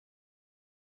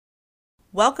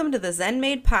Welcome to the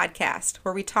ZenMaid Podcast,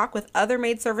 where we talk with other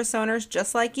maid service owners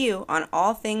just like you on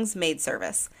all things maid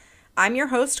service. I'm your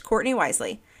host, Courtney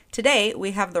Wisely. Today,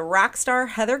 we have the rock star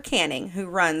Heather Canning, who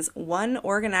runs One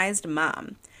Organized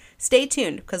Mom. Stay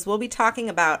tuned, because we'll be talking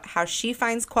about how she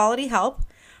finds quality help,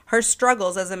 her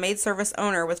struggles as a maid service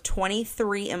owner with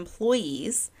 23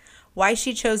 employees, why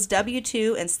she chose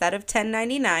W-2 instead of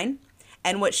 1099,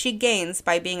 and what she gains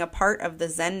by being a part of the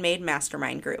ZenMaid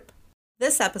Mastermind Group.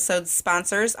 This episode's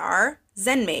sponsors are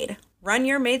ZenMaid. Run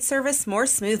your maid service more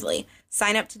smoothly.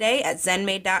 Sign up today at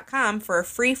zenmaid.com for a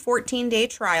free 14-day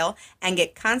trial and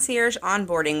get concierge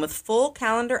onboarding with full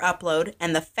calendar upload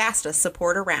and the fastest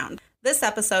support around. This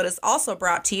episode is also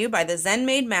brought to you by the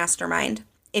ZenMaid Mastermind.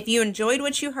 If you enjoyed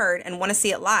what you heard and want to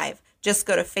see it live, just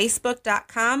go to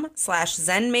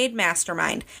facebook.com/ZenMaid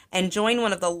Mastermind and join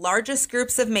one of the largest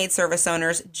groups of maid service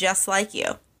owners just like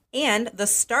you. And the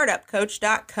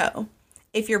startupcoach.co.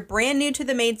 If you're brand new to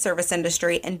the maid service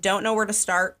industry and don't know where to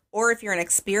start, or if you're an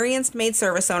experienced maid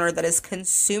service owner that is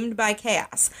consumed by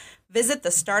chaos, visit the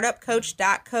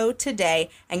startupcoach.co today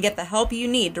and get the help you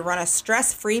need to run a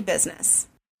stress-free business.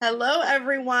 Hello,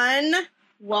 everyone.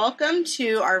 Welcome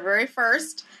to our very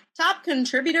first Top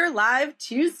Contributor Live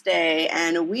Tuesday.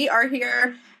 And we are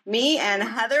here, me and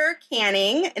Heather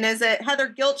Canning. And is it Heather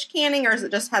Gilch Canning or is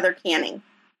it just Heather Canning?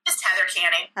 Just Heather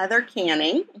Canning. Heather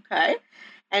Canning, okay.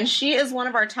 And she is one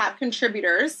of our top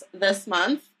contributors this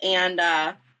month. And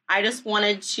I just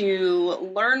wanted to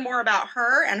learn more about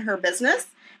her and her business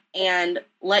and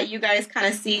let you guys kind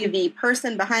of see the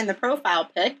person behind the profile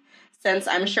pic, since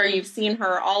I'm sure you've seen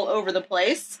her all over the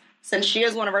place, since she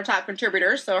is one of our top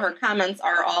contributors. So her comments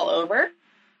are all over.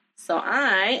 So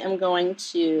I am going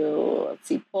to,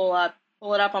 pull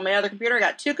it up on my other computer. I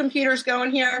got two computers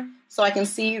going here so I can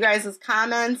see you guys'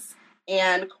 comments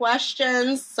and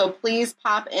questions, so please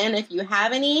pop in if you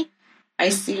have any. I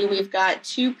see we've got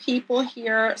two people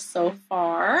here so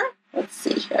far. Let's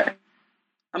see here.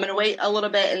 I'm going to wait a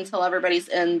little bit until everybody's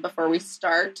in before we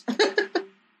start.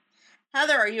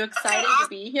 Heather, are you excited to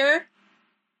be here?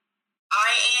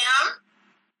 I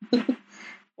am.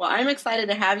 Well, I'm excited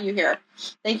to have you here.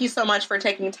 Thank you so much for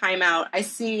taking time out. I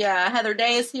see Heather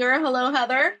Day is here. Hello,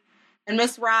 Heather. And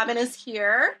Miss Robin is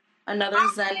here, another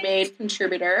ZenMaid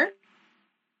contributor.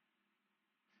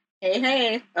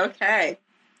 Hey. Okay.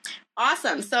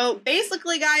 Awesome. So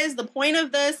basically, guys, the point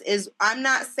of this is I'm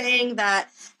not saying that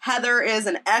Heather is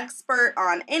an expert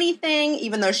on anything,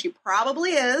 even though she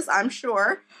probably is, I'm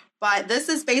sure. But this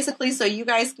is basically so you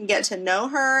guys can get to know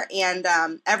her. And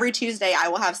every Tuesday, I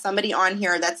will have somebody on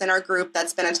here that's in our group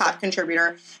that's been a top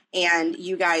contributor, and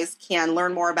you guys can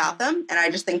learn more about them. And I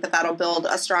just think that that'll build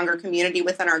a stronger community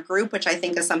within our group, which I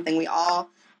think is something we all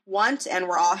want and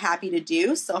we're all happy to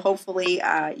do. So hopefully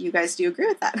you guys do agree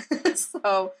with that.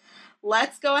 So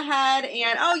let's go ahead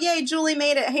and, oh yay, Julie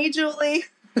made it. Hey, Julie.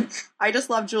 I just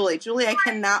love Julie. Julie, I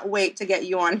cannot wait to get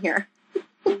you on here.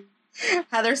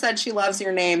 Heather said she loves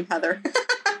your name, Heather.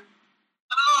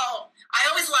 Oh, I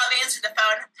always love answering the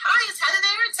phone. Hi, is Heather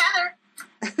there? It's Heather.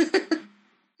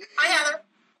 Hi, Heather.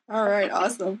 All right,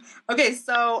 awesome. Okay,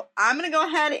 so I'm going to go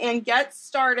ahead and get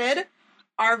started.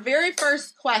 Our very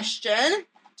first question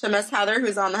to Miss Heather,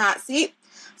 who's on the hot seat.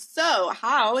 So,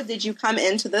 how did you come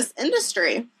into this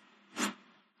industry?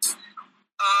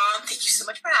 Thank you so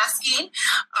much for asking.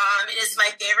 It is my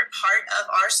favorite part of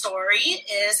our story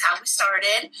is how we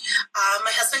started.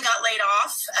 My husband got laid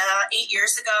off 8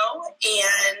 years ago,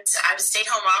 and I was a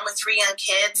stay-at-home mom with 3 young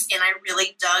kids, and I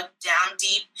really dug down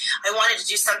deep. I wanted to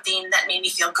do something that made me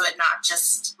feel good, not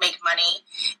just make money,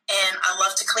 and I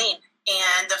love to clean.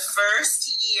 And the first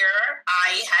year,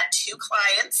 I had 2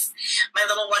 clients. My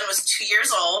little one was 2 years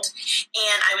old,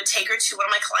 and I would take her to one of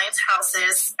my clients'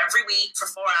 houses every week for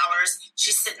 4 hours.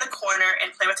 She'd sit in the corner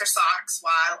and play with her socks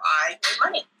while I made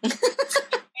money. And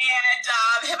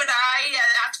him and I,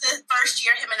 after the first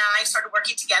year, him and I started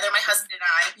working together, my husband and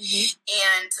I.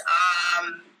 And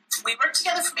we worked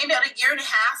together for maybe about a year and a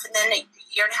half, and then a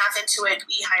year and a half into it,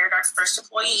 we hired our first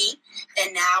employee,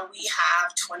 and now we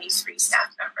have 23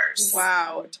 staff members.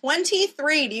 Wow,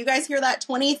 23. Do you guys hear that?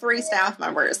 23 staff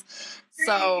members.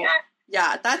 So,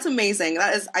 yeah, that's amazing.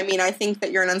 That is, I mean, I think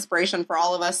that you're an inspiration for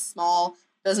all of us small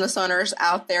business owners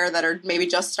out there that are maybe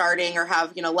just starting or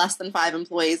have, less than 5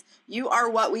 employees. You are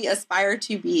what we aspire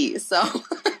to be. So,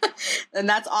 and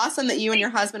that's awesome that you and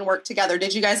your husband work together.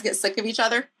 Did you guys get sick of each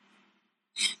other?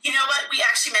 You know what? We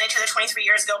actually met each other 23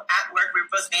 years ago at work. We were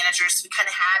both managers, so we kind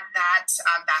of had that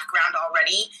background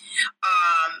already.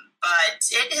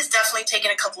 But it has definitely taken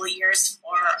a couple of years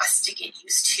for us to get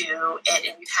used to it,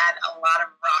 and we've had a lot of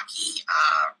rocky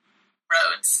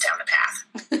roads down the path.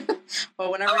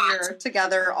 But whenever you're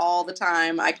together all the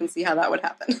time, I can see how that would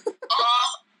happen.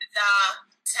 All the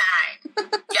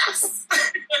time. Yes.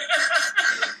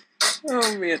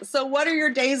 Oh, man. So what are your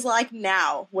days like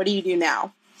now? What do you do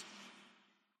now?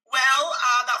 Well,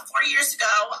 about 4 years ago,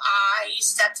 I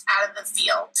stepped out of the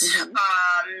field.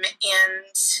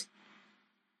 And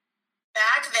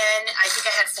back then, I think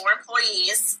I had 4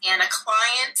 employees, and a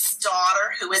client's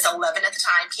daughter, who was 11 at the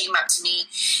time, came up to me,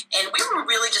 and we were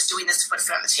really just doing this to put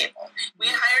food on the table.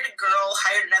 We had hired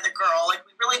another girl. Like,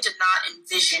 we really did not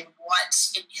envision what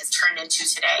it has turned into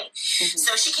today.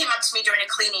 So she came up to me during a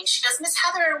cleaning. She goes, Miss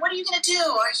Heather, what are you going to do?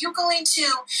 Are you going to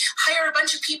hire a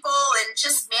bunch of people and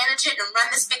just manage it and run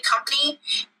this big company?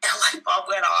 And a light bulb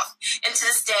went off. And to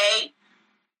this day,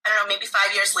 I don't know, maybe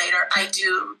 5 years later, I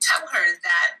do tell her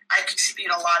that I contribute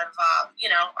a lot of,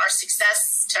 our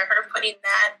success to her putting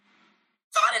that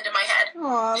thought into my head.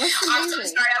 Oh, that's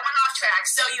amazing. Sorry, I went off track.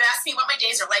 So you asked me what my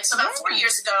days are like. So about 4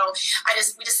 years ago,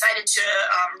 we decided to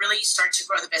really start to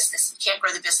grow the business. You can't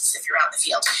grow the business if you're out in the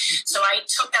field. So I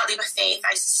took that leap of faith.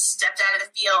 I stepped out of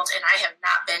the field, and I have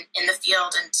not been in the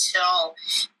field until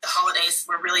the holidays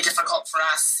were really difficult for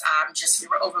us. We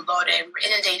were overloaded. We were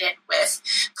inundated with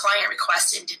client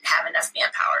requests and didn't have enough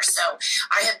manpower. So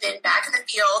I have been back in the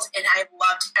field, and I've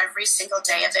loved every single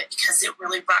day of it because it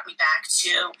really brought me back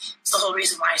to the whole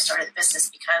reason why I started the business,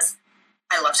 because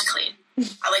I love to clean.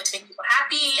 I like to make people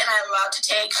happy, and I love to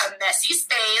take a messy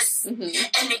space and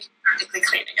make it perfectly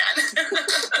clean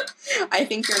again. I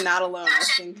think you're not alone. I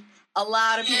think a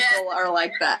lot of people are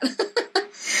like that.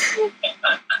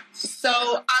 So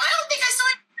I don't think I saw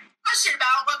a question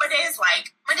about what my day is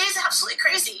like. My day is absolutely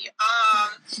crazy.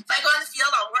 If I go in the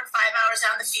field, I'll work 5 hours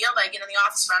out in the field. I get in the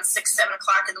office around 6, 7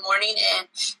 o'clock in the morning, and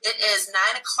it is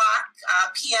 9 o'clock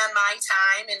p.m. my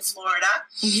time in Florida,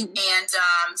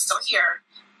 and still here.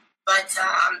 But,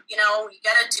 you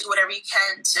got to do whatever you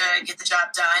can to get the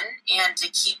job done and to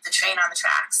keep the train on the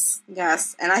tracks.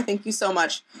 Yes, and I thank you so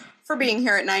much for being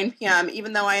here at 9 p.m.,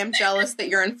 even though I am jealous that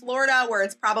you're in Florida where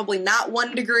it's probably not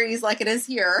 1 degree like it is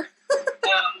here.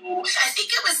 I think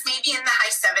it was maybe in the high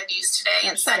 70s today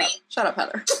and sunny. Shut up,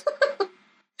 Heather.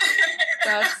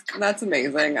 That's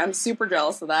amazing. I'm super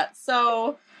jealous of that.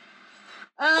 So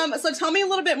tell me a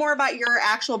little bit more about your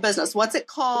actual business. What's it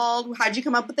called? How'd you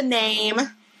come up with the name?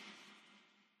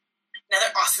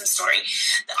 Another awesome story.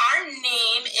 Our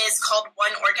name is called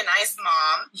One Organized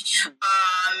Mom.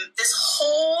 This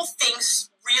whole thing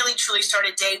really, truly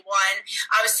started day one.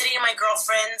 I was sitting in my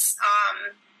girlfriend's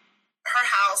her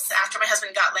house after my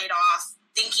husband got laid off,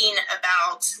 thinking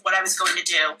about what I was going to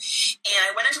do. And I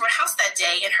went into her house that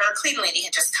day, and her cleaning lady had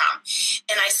just come.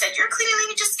 And I said, your cleaning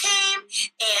lady just came,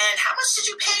 and how much did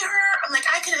you pay her? I'm like,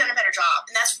 I could have done a better job.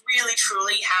 And that's really,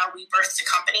 truly how we birthed a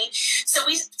company. So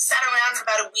we sat around for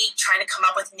about a week trying to come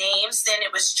up with names. Then it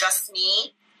was just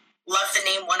me. Loved the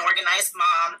name One Organized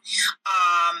Mom.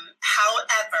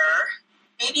 However,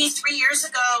 maybe 3 years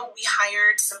ago, we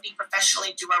hired somebody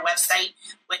professionally to do our website,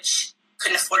 which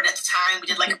couldn't afford it at the time. We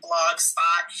did like a blog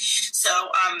spot. So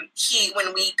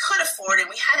when we could afford it,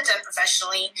 we had it done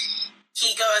professionally.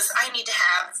 He goes, I need to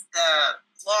have the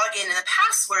login and the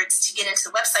passwords to get into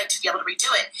the website to be able to redo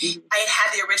it. I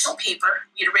had the original paper.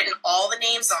 We had written all the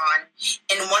names on,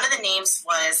 and one of the names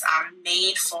was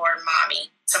Made for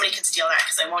Mommy. Somebody can steal that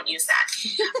because I won't use that.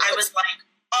 I was like,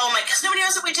 oh my, because nobody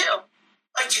knows what we do.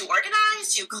 Like, do you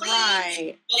organize? Do you clean?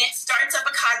 Right. And it starts up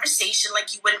a conversation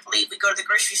like you wouldn't believe. We go to the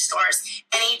grocery stores.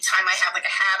 Anytime I have like a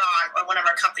hat on or one of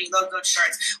our company logoed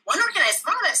shirts, One Organized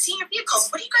Mom, I've seen your vehicles.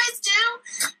 What do you guys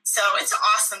do? So it's an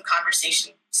awesome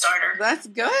conversation starter. That's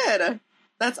good.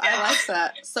 I like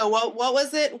that. So what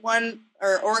was it?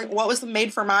 Or what was the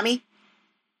Made for Mommy?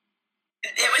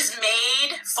 It was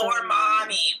Made for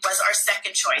Mommy was our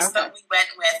second choice, but we went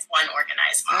with One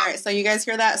Organized Mom. All right, so you guys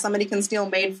hear that? Somebody can steal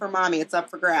Made for Mommy. It's up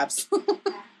for grabs.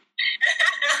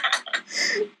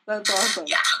 That's awesome.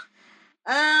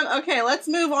 Yeah. Okay, let's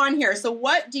move on here. So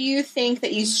what do you think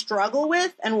that you struggle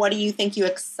with, and what do you think you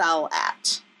excel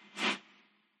at?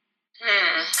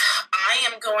 I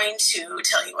am going to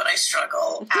tell you what I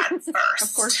struggle at first.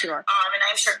 Of course you are. And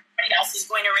I'm sure everybody else is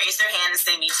going to raise their hand and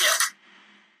say me too.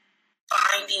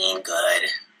 Finding good,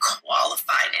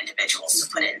 qualified individuals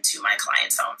to put into my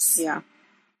clients' homes. Yeah.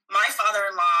 My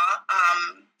father-in-law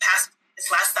passed this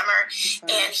last summer,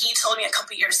 and he told me a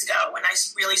couple years ago when I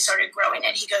really started growing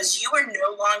it, he goes, you are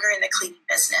no longer in the cleaning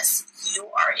business.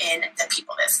 You are in the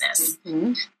people business.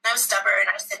 And I was stubborn.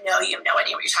 I said, no, you have no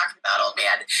idea what you're talking about, old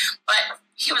man. But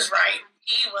he was right.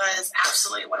 He was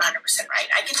absolutely 100% right.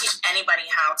 I can teach anybody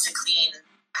how to clean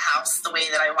a house the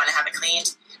way that I want to have it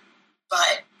cleaned,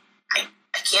 but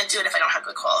I can't do it if I don't have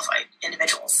good qualified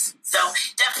individuals. So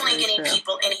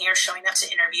there, showing up to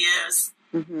interviews,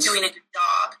 doing a good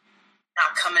job,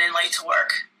 not coming in late to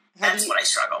work. That's what I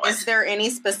struggle with. Is there any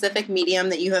specific medium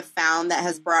that you have found that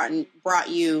has brought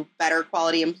you better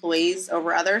quality employees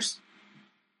over others?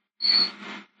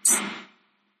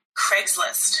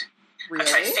 Craigslist. Really? I've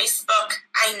tried Facebook.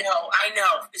 I know.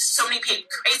 There's so many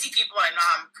crazy people on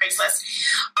Craigslist.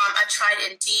 I've tried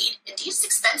Indeed. Indeed's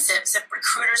expensive.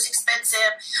 ZipRecruiter's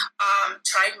expensive.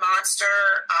 Tried Monster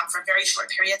for a very short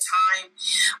period of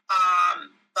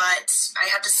time. But I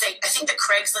have to say, I think the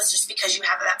Craigslist, just because you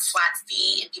have that flat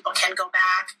fee and people can go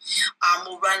back,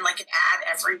 will run like an ad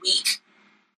every week.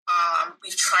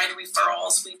 We've tried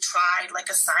referrals. We've tried like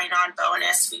a sign-on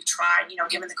bonus. We've tried,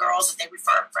 giving the girls if they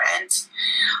refer a friend.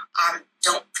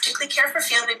 Don't particularly care for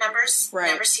family members.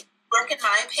 Right. Never seen it work in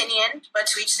my opinion, but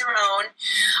to each their own.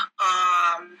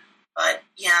 But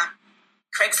yeah,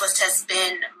 Craigslist has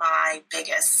been my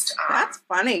biggest. That's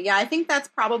funny. Yeah, I think that's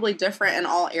probably different in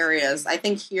all areas. I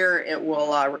think here it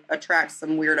will attract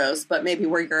some weirdos, but maybe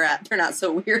where you're at, they're not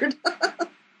so weird.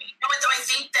 I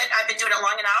think that I've been doing it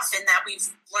long enough and that we've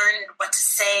learned what to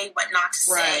say, what not to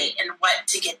say, and what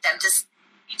to get them to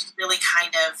really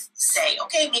kind of say,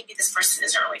 okay, maybe this person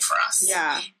isn't really for us.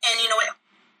 Yeah. And you know what?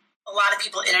 A lot of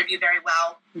people interview very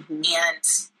well, and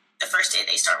the first day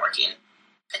they start working,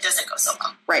 it doesn't go so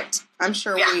well. Right. I'm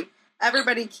sure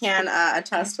everybody can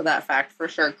attest to that fact for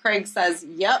sure. Craig says,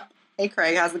 yep. Hey,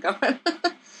 Craig, how's it going? Yeah.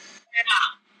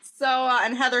 So,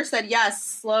 and Heather said, yes,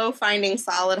 slow finding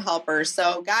solid helpers.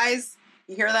 So, guys,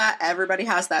 you hear that? Everybody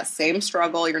has that same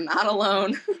struggle. You're not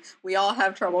alone. We all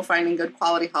have trouble finding good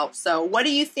quality help. So, what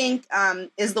do you think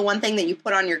is the one thing that you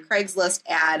put on your Craigslist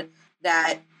ad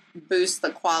that boosts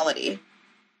the quality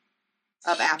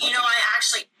of applicants?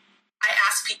 I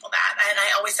ask people that, and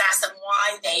I always ask them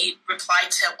why they replied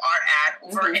to our ad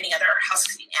over any other house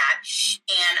cleaning ad.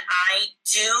 And I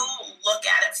do look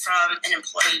at it from an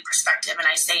employee perspective, and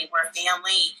I say we're a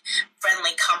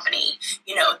family-friendly company.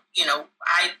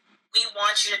 We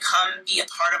want you to come be a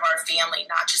part of our family,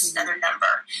 not just another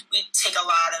number. We take a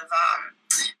lot of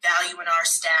value in our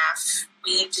staff.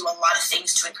 We do a lot of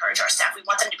things to encourage our staff. We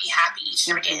want them to be happy each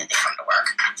and every day that they come to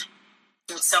work.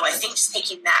 So I think just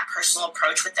taking that personal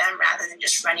approach with them rather than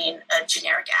just running a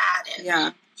generic ad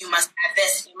and you must have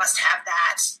this and you must have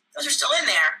that. Those are still in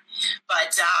there.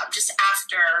 But just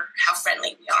after how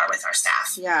friendly we are with our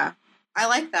staff. Yeah. I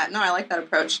like that. No, I like that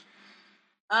approach.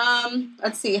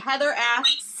 Let's see. Heather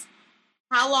asks,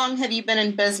 how long have you been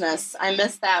in business? I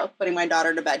missed that with putting my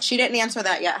daughter to bed. She didn't answer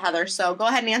that yet, Heather. So go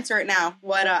ahead and answer it now.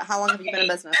 How long have you been in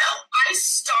business? Well, I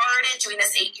started doing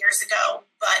this 8 years ago,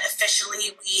 but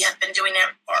officially we have been doing it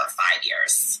for 5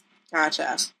 years.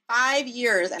 Gotcha. 5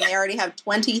 years, and they already have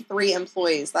 23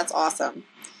 employees. That's awesome.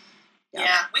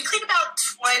 Yeah, we clean about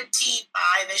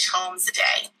 25-ish homes a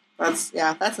day. That's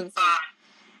insane.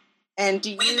 And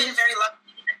we've been very lucky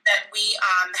that we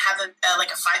have a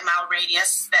 5-mile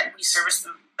radius that we service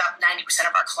about 90%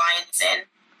 of our clients in.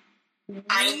 Wow.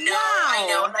 I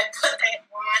know. And I put that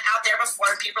out there before,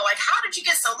 and people are like, how did you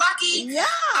get so lucky? Yeah.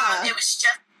 It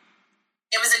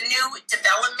was a new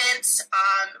development.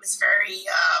 It was very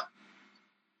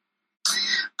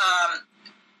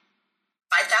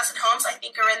 5,000 homes, I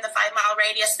think, are in the 5-mile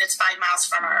radius, and it's 5 miles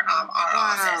from our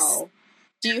office.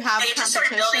 Do you have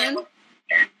competition?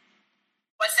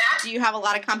 What's that? Do you have a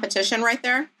lot of competition right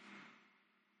there?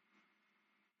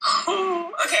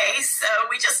 Oh, okay, so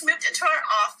we just moved into our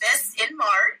office in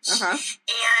March,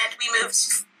 and we moved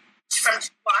from 2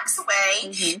 blocks away,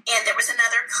 and there was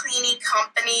another cleaning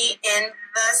company in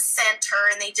the center,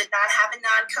 and they did not have a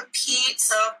non-compete,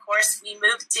 so of course we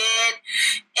moved in,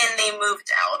 and they moved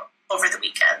out over the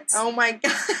weekend. Oh my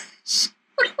gosh.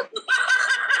 Listen,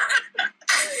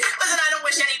 I don't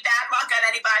wish any bad luck on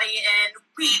anybody, and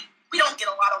we don't get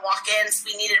a lot of walk-ins.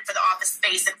 We need it for the office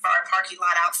space and for our parking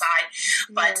lot outside.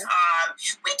 But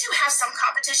we do have some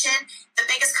competition. The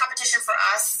biggest competition for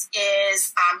us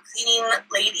is cleaning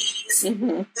ladies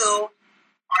who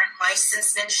aren't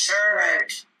licensed and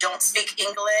insured, don't speak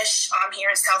English here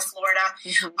in South Florida,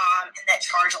 and that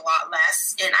charge a lot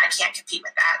less. And I can't compete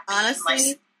with that.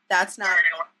 Honestly, that's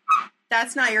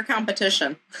not your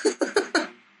competition.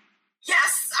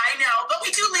 Yes, I know, but we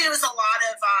do lose a lot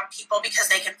of people because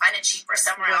they can find it cheaper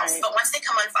somewhere else. But once they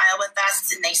come on file with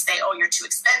us and they say, oh, you're too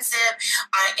expensive,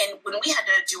 and when we had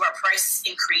to do our price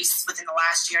increase within the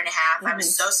last year and a half, I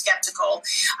was so skeptical.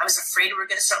 I was afraid we were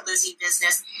going to start losing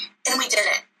business, and we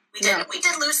didn't. We didn't. We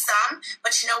did lose some,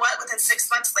 but you know what? Within 6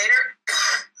 months later,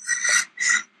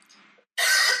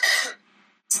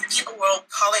 people were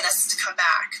calling us to come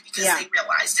back because they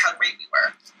realized how great we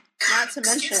were. Not to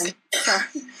mention,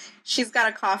 She's got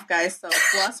a cough, guys, so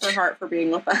bless her heart for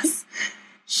being with us.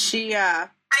 I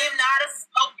am not a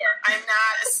smoker. I'm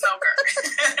not a smoker.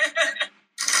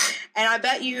 And I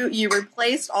bet you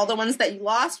replaced all the ones that you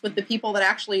lost with the people that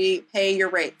actually pay your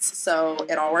rates. So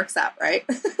it all works out, right?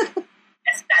 Yes,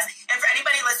 it does. And for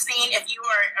anybody listening, if you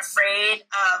are afraid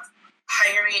of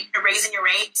raising your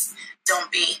rates,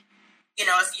 don't be.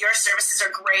 If your services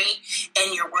are great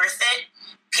and you're worth it,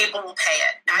 people will pay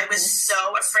it. I was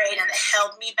so afraid, and it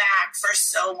held me back for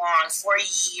so long, 4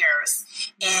 years.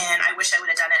 And I wish I would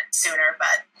have done it sooner,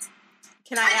 but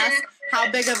can I ask, how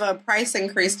big of a price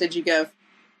increase did you give?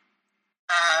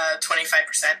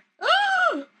 25%.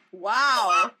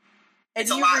 Wow.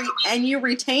 And you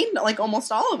retained like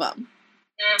almost all of them.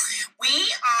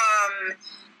 We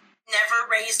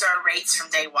never raised our rates from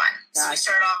day one. Gotcha. So we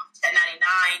started off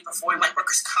 1099 before we went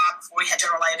workers' comp, before we had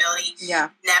general liability.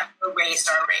 Yeah. Never raised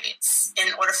our rates.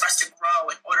 In order for us to grow,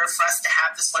 in order for us to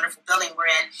have this wonderful building we're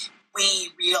in,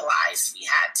 we realized we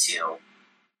had to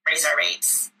raise our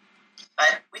rates.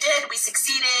 But we did. We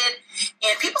succeeded.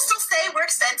 And people still say we're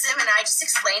expensive, and I just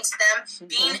explained to them,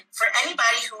 for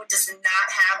anybody who does not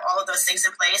have all of those things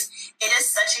in place, it is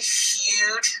such a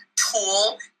huge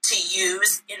tool to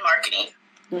use in marketing.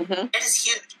 It is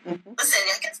huge. Listen,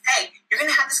 hey, you're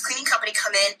going to have this cleaning company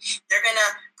come in. They're going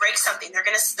to break something. They're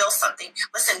going to spill something.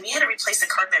 Listen, we had to replace a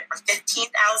carpet for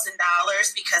 $15,000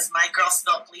 because my girl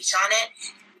spilled bleach on it.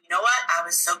 You know what? I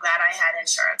was so glad I had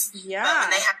insurance. Yeah. But when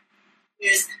they have to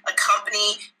use a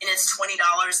company and it's $20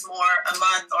 more a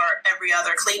month or every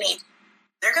other cleaning,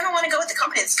 they're going to want to go with the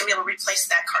company that's going to be able to replace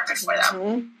that carpet for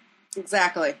them.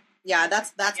 Exactly. Yeah,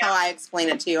 that's how I explain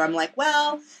it to you. I'm like,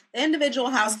 well, the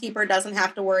individual housekeeper doesn't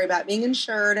have to worry about being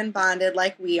insured and bonded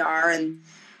like we are. And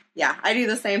yeah, I do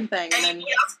the same thing. And you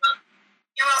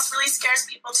know what else really scares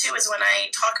people too is when I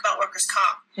talk about workers'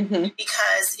 comp.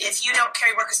 Because if you don't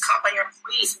carry workers' comp on your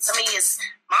employees and somebody is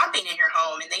mopping in your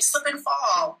home and they slip and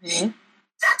fall,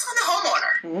 that's on the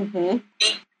homeowner.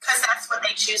 Because that's what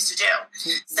they choose to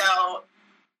do. So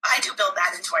I do build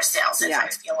that into our sales if I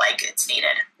feel like it's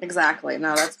needed. Exactly.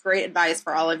 No, that's great advice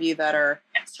for all of you that are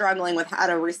struggling with how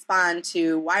to respond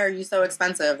to why are you so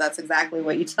expensive? That's exactly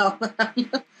what you tell them.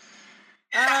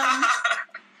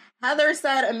 Heather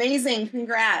said, amazing,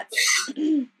 congrats.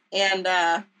 And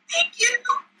thank you.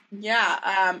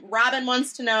 Yeah. Robin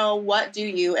wants to know, what do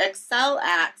you excel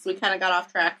at? So we kind of got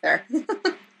off track there. Okay.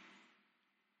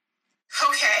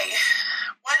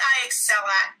 What I excel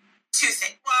at. Two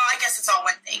things. Well, I guess it's all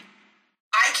one thing.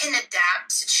 I can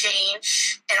adapt to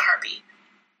change in a heartbeat.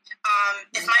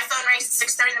 If my phone rings at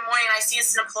 6:30 in the morning and I see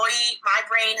it's an employee, my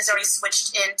brain has already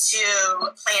switched into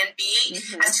plan B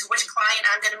as to which client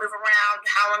I'm going to move around,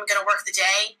 how I'm going to work the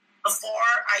day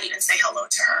before I even say hello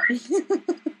to her.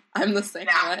 I'm the same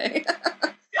way.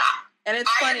 And it's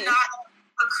funny. I am not a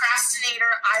procrastinator.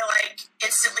 I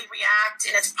instantly react,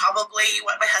 and it's probably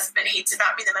what my husband hates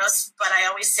about me the most, but I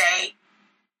always say,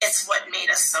 it's what made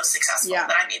us so successful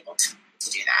that I'm able to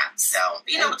do that. So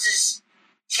being able to just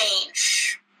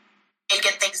change and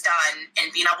get things done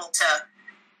and being able to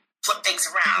flip things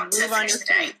around to finish the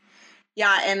day.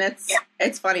 Yeah, and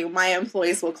it's funny. My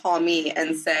employees will call me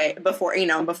and say, before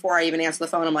I even answer the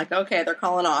phone, I'm like, okay, they're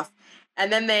calling off.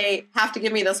 And then they have to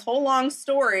give me this whole long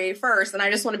story first, and I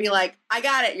just want to be like, I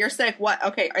got it, you're sick. What?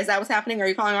 Okay, is that what's happening? Are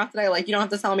you calling off today? Like, you don't have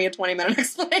to tell me a 20-minute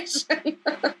explanation.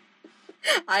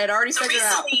 I had already figured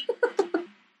out.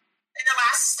 In the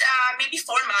last maybe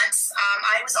 4 months,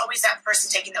 I was always that person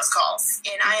taking those calls.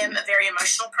 And I am a very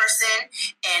emotional person,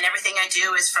 and everything I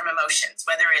do is from emotions,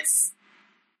 whether it's,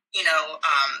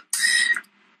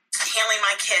 handling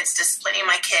my kids, disciplining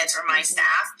my kids or my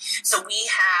staff. So we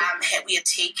had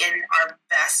taken our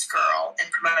best girl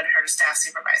and promoted her to staff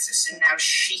supervisor. So now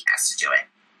she has to do it.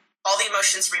 All the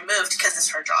emotions removed because it's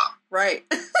her job. Right.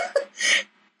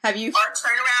 Our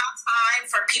turnaround time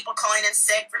for people calling in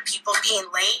sick, for people being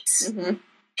late,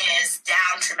 is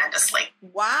down tremendously.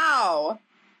 Wow.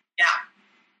 Yeah.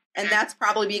 And that's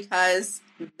probably because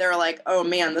they're like, oh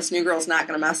man, this new girl's not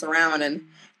going to mess around. And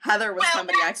Heather was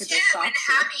somebody I could just talk to.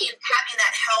 Having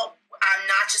that help,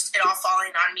 not just it all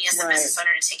falling on me as the business owner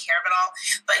to take care of it all,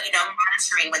 but,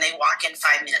 monitoring when they walk in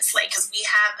 5 minutes late. Because we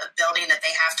have a building that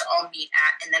they have to all meet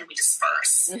at, and then we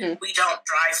disperse. We don't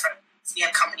drive from. We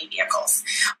have company vehicles.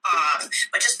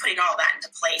 But just putting all that into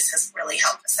place has really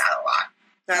helped us out a lot.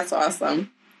 That's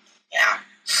awesome. Yeah.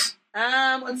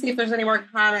 Let's see if there's any more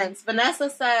comments.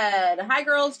 Vanessa said, hi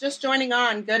girls, just joining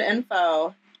on. Good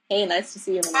info. Hey, nice to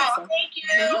see you, Vanessa. Oh,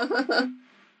 thank you.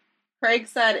 Craig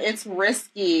said, it's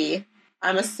risky.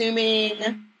 I'm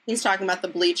assuming he's talking about the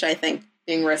bleach, I think,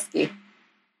 being risky.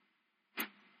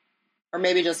 Or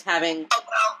maybe just having... Oh,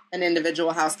 well. an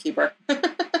individual housekeeper. Good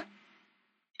one.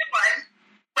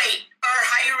 Wait, or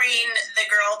hiring the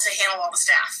girl to handle all the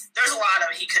staff. There's a lot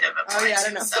of he could have applied. Oh yeah, I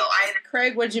don't know.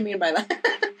 Craig, what did you mean by that?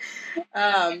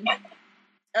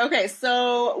 Okay,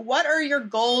 so what are your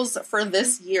goals for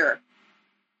this year?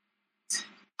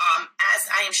 As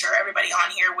I am sure everybody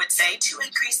on here would say, to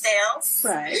increase sales,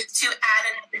 right? To add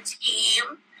another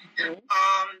team.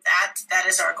 Mm-hmm. That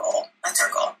is our goal. That's our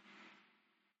goal.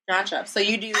 Gotcha. So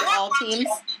you do all teams?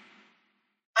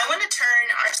 I want to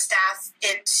turn our staff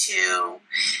into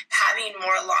having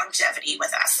more longevity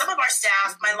with us. Some of our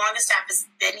staff, my longest staff has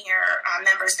been here,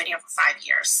 member's been here for 5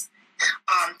 years.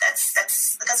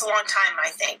 That's a long time, I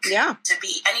think. Yeah. To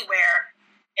be anywhere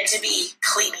and to be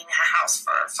cleaning a house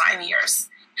for 5 years.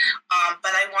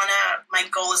 But my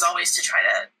goal is always to try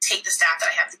to take the staff that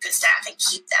I have, the good staff, and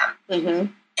keep them.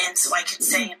 Mm-hmm. And so I can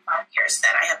say in 5 years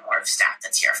that I have more staff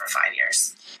that's here for 5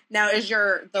 years. Now, is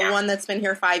the one that's been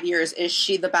here 5 years, is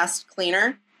she the best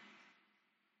cleaner?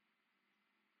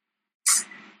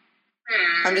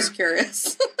 I'm just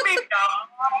curious.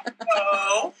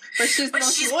 No. But she's the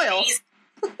most loyal. Is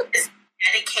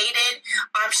dedicated.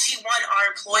 She won our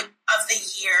Employee of the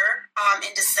Year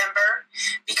in December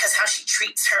because how she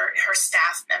treats her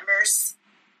staff members.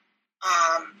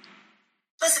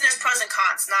 Listen, there's pros and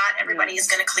cons. Not everybody is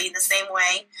going to clean the same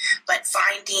way, but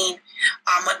finding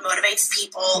what motivates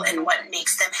people and what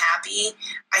makes them happy,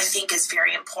 I think, is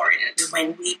very important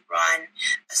when we run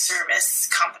a service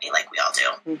company like we all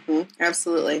do. Mm-hmm.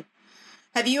 Absolutely.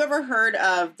 Have you ever heard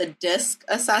of the DISC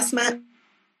assessment?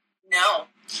 No.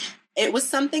 It was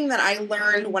something that I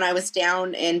learned when I was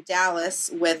down in Dallas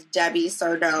with Debbie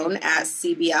Sardone at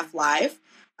CBF Live.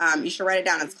 You should write it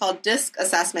down. It's called DISC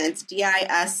assessment. It's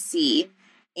DISC.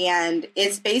 And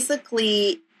it's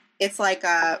basically, it's like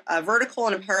a vertical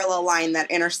and a parallel line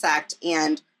that intersect.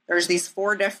 And there's these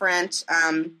 4 different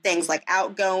things like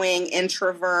outgoing,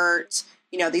 introvert,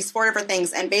 these 4 different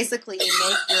things. And basically you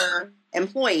make your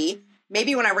employee,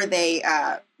 maybe whenever they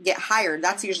get hired,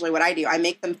 that's usually what I do. I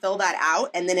make them fill that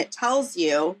out, and then it tells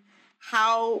you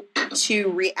how to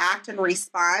react and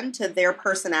respond to their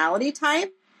personality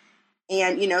type.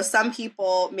 And, some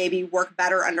people maybe work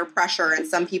better under pressure, and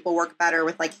some people work better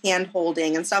with like hand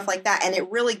holding and stuff like that. And it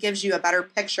really gives you a better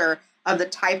picture of the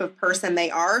type of person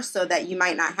they are, so that you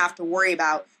might not have to worry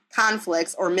about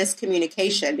conflicts or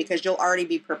miscommunication, because you'll already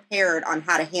be prepared on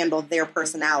how to handle their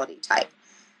personality type.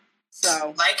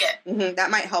 So, like it.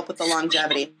 That might help with the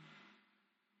longevity.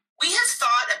 We have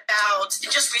thought about,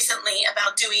 just recently,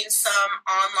 about doing some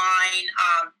online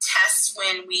tests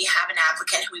when we have an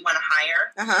applicant who we want to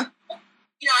hire. Uh-huh.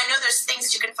 I know there's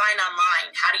things you can find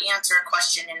online, how to answer a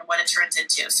question and what it turns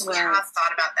into. So we have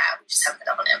thought about that. We just haven't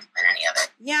been able to implement any of it.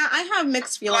 Yeah, I have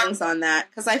mixed feelings on that,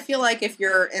 because I feel like if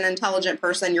you're an intelligent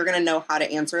person, you're going to know how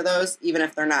to answer those, even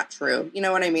if they're not true. You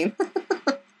know what I mean?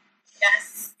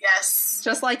 Yes.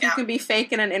 Just like you can be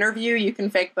fake in an interview, you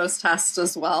can fake those tests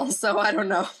as well. So I don't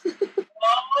know.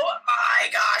 Oh my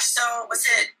gosh. So was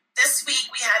it this week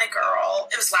we had a girl,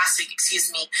 it was last week,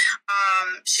 excuse me.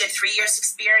 She had 3 years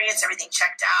experience, everything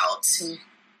checked out. Mm-hmm.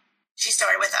 She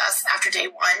started with us after day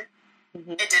 1.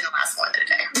 Mm-hmm. It didn't last more than a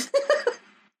day.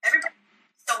 Everybody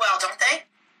so well, don't they?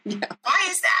 Yeah. Why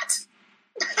is that?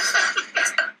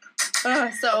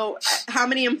 So how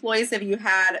many employees have you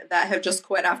had that have just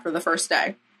quit after the first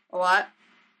day? A lot?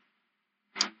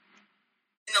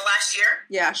 In the last year?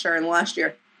 Yeah, sure, in the last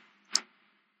year.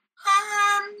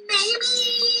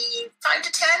 Maybe 5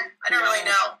 to 10. I don't really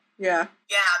know. Yeah.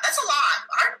 Yeah, that's a lot.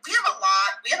 We have a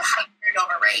lot. We have a high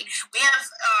turnover rate. We have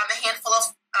a handful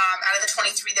of out of the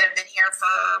 23 that have been here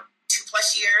for 2+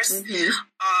 years. Mm-hmm.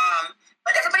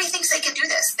 But everybody thinks they can do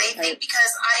this. They think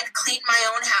because I've cleaned my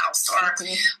own house, or I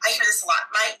hear this a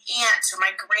lot. My aunt or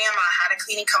my grandma had a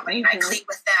cleaning company, and I cleaned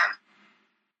with them.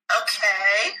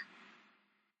 Okay,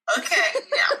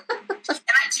 no.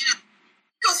 And I do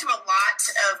go through a lot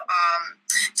of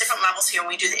different levels here when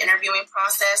we do the interviewing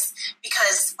process,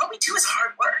 because what we do is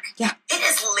hard work. Yeah. It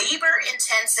is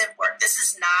labor-intensive work. This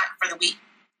is not for the weak.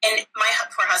 And my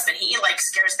poor husband, he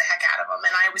scares the heck out of him.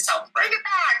 And I always tell him, bring it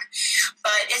back.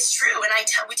 But it's true. And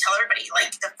we tell everybody,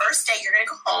 the first day you're going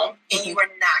to go home and you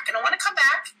are not going to want to come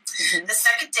back. Mm-hmm. The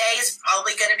second day is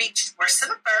probably going to be worse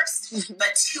than the first. Mm-hmm.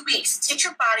 But 2 weeks, it takes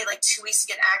your body 2 weeks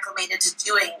to get acclimated to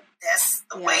doing this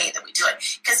the way that we do it.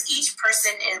 Because each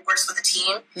person works with a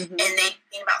team, and they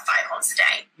clean about 5 homes a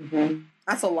day. Mm-hmm.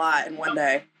 That's a lot in one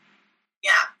day.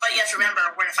 Yeah, but you have to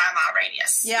remember, we're in a 5-mile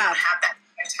radius. Yeah. You don't have that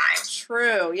time.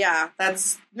 True. Yeah.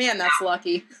 That's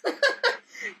lucky.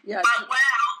 Yeah.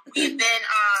 We've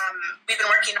been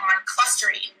working on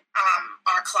clustering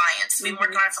our clients. We've been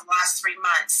working on it for the last 3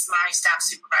 months. My staff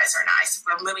supervisor and I, so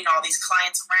we're moving all these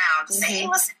clients around to say, hey,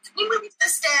 listen, can we move it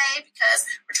this day? Because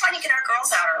we're trying to get our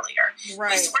girls out earlier.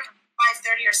 Right. We used to work at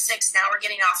 5:30 or 6. Now we're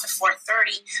getting off at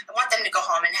 4:30. I want them to go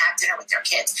home and have dinner with their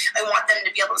kids. I want them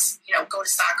to be able to, go to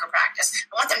soccer practice.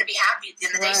 I want them to be happy at the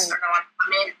end of the day, so they're going to want to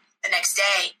come in the next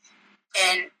day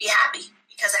and be happy,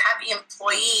 because a happy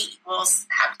employee equals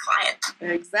a happy client.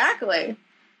 Exactly.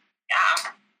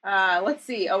 Yeah. Let's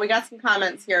see. Oh, we got some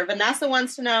comments here. Vanessa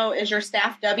wants to know, is your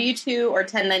staff W-2 or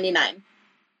 1099?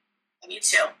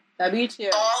 W-2. W-2.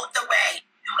 All the way.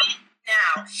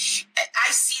 Now,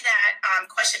 I see that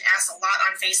question asked a lot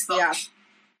on Facebook. Yeah.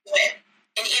 Do it.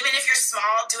 And even if you're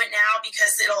small, do it now,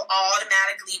 because it'll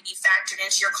automatically be factored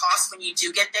into your cost when you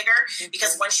do get bigger.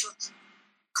 Because once you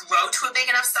grow to a big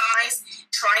enough size,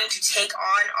 trying to take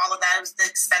on all of the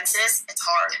expenses, it's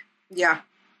hard. Yeah.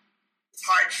 It's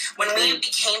hard. When we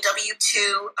became W-2,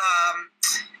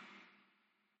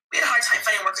 we had a hard time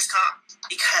finding workers' comp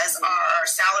because our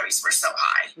salaries were so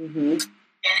high.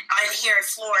 And here in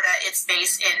Florida, it's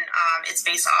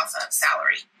based off of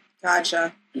salary.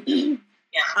 Gotcha.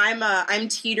 Yeah. I'm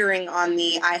teetering on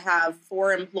I have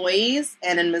 4 employees,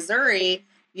 and in Missouri,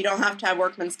 you don't have to have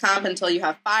workman's comp until you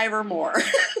have 5 or more.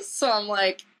 So I'm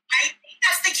like, I think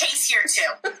that's the case here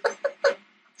too.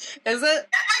 Is it? That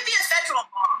might be a federal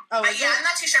law. Oh, yeah, I'm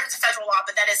not too sure if it's a federal law,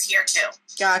 but that is here too.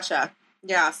 Gotcha.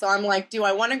 Yeah, so I'm like, do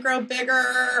I want to grow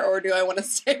bigger or do I want to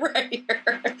stay right here?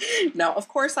 No, of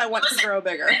course I want to grow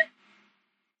bigger.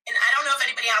 And I don't know if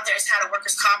anybody out there has had a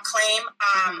workers' comp claim.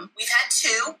 We've had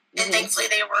 2, and thankfully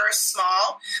they were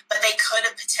small, but they could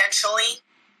have potentially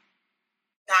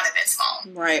not have been small.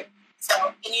 Right. So,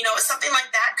 and something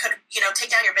like that could, take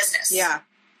down your business. Yeah.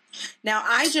 Now,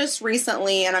 I just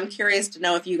recently, and I'm curious to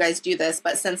know if you guys do this,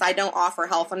 but since I don't offer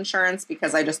health insurance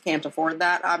because I just can't afford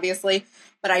that, obviously,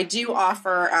 but I do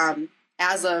offer,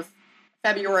 as of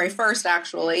February 1st,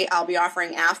 actually, I'll be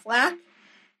offering AFLAC,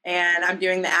 and I'm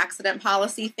doing the accident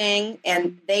policy thing,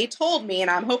 and they told me,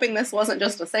 and I'm hoping this wasn't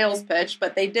just a sales pitch,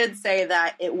 but they did say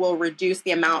that it will reduce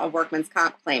the amount of workman's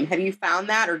comp claim. Have you found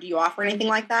that, or do you offer anything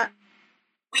like that?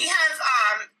 We have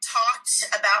talked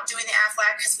about doing the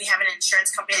AFLAC because we have an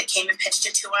insurance company that came and pitched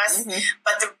it to us,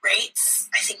 but the rates,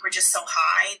 I think, were just so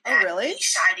high that we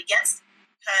shied against it.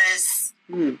 Because,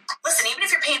 listen, even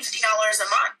if you're paying $50 a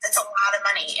month, that's a lot of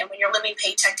money. And when you're living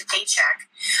paycheck to paycheck,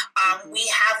 we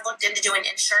have looked into doing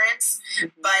insurance,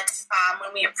 but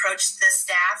when we approached the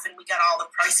staff and we got all the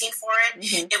pricing for it,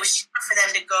 it was cheaper for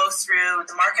them to go through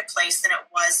the marketplace than it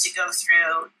was to go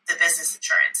through the business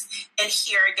insurance. And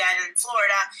here again in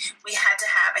Florida, we had to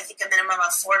have, I think, a minimum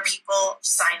of 4 people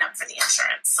sign up for the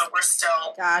insurance. So we're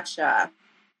still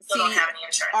don't have any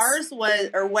insurance. Ours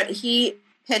was, or what he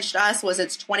pitched us was,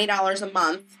 it's $20 a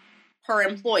month per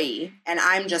employee, and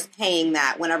I'm just paying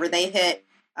that whenever they hit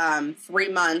 3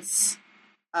 months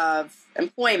of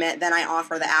employment. Then I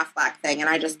offer the AFLAC thing, and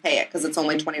I just pay it because it's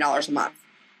only $20 a month.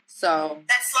 So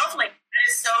that's lovely.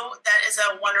 That is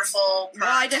a wonderful. Well,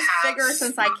 I just figure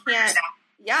since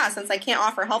I can't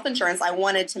offer health insurance, I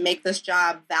wanted to make this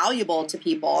job valuable to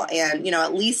people, and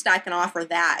at least I can offer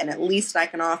that, and at least I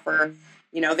can offer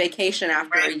vacation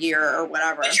after a year or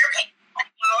whatever. But you're paying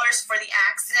 $20 for the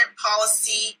accident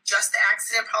policy, just the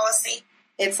accident policy?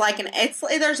 It's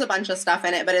there's a bunch of stuff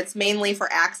in it, but it's mainly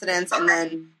for accidents, and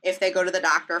then if they go to the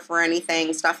doctor for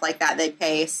anything, stuff like that, they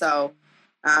pay. So,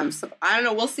 so I don't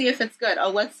know. We'll see if it's good. Oh,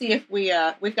 let's see if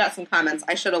we've got some comments.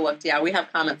 I should have looked. Yeah, we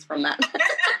have comments from that.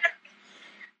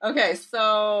 Okay,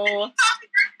 so it's going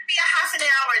to be a half an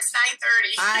hour. It's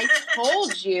 9:30. I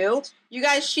told you. You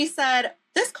guys, she said,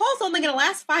 this call's only going to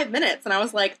last 5 minutes. And I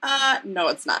was like, no,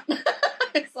 it's not.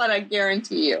 It's not, I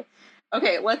guarantee you.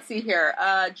 Okay, let's see here.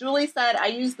 Julie said, I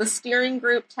used the steering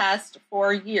group test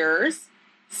for years.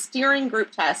 Steering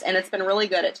group test, and it's been really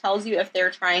good. It tells you if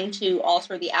they're trying to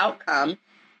alter the outcome.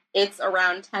 It's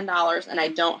around $10, and I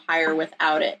don't hire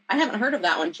without it. I haven't heard of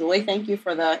that one, Julie. Thank you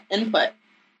for the input.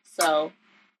 So,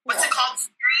 what's it called?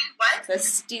 Steering what? The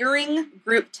steering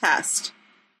group test.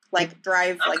 Like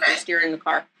drive, like you're steering the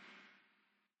car.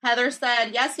 Heather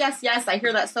said, yes, I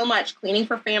hear that so much. Cleaning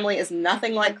for family is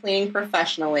nothing like cleaning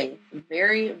professionally.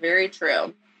 Very, very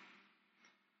true.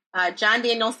 John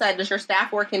Daniel said, does your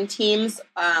staff work in teams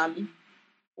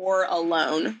or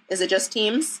alone? Is it just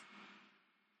teams?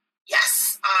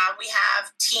 Yes. We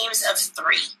have teams of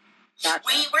 3. Gotcha.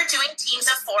 We were doing teams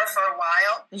of 4 for a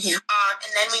while, and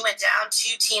then we went down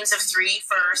to teams of 3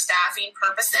 for staffing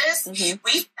purposes.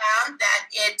 We found that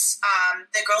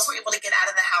the girls were able to get out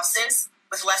of the houses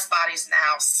with less bodies in the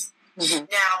house.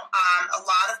 Now, a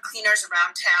lot of cleaners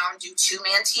around town do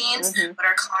two-man teams, but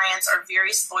our clients are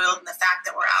very spoiled in the fact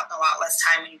that we're out a lot less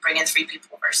time when you bring in 3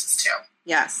 people versus 2.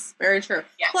 Yes, very true.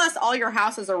 Yeah. Plus, all your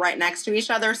houses are right next to each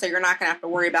other, so you're not going to have to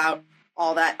worry about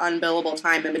all that unbillable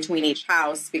time in between each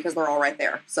house because they're all right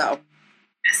there. So,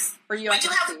 yes. For you, we do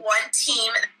have one-man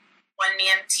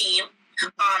team.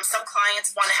 Some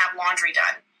clients want to have laundry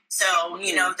done. So,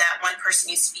 you know, that one person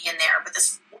needs to be in there. But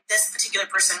this particular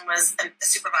person was a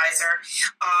supervisor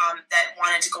that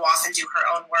wanted to go off and do her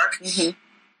own work. And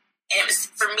it was,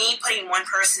 for me, putting one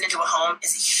person into a home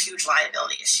is a huge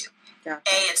liability issue. Yeah.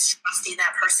 It's trusting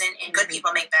that person, and good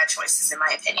people make bad choices, in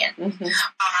my opinion.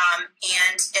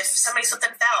 And if somebody slipped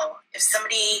and fell, if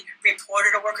somebody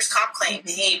reported a workers' comp claim,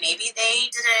 hey, maybe they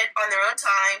did it on their own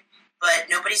time, but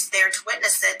nobody's there to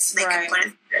witness it, so they can put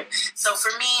it through. So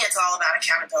for me, it's all about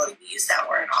accountability. We use that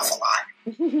word an awful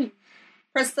lot.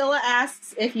 Priscilla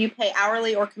asks if you pay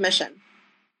hourly or commission.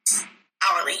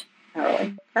 Hourly.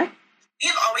 Hourly. Okay.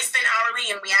 We've always been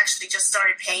hourly, and we actually just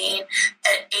started paying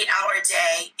an 8-hour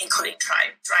day, including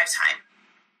drive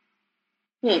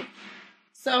time.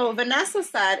 So Vanessa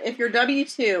said, if you're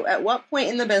W-2, at what point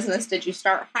in the business did you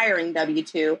start hiring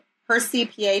W-2? Her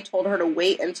CPA told her to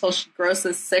wait until she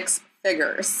grosses 6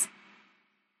 figures.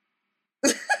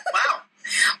 Wow.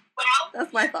 Well,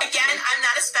 that's my thought. Again, I'm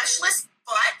not a specialist,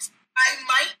 but I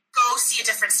might go see a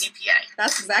different CPA.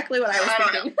 That's exactly what I was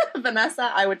thinking.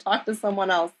 Vanessa, I would talk to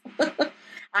someone else.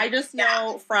 I just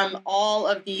know from all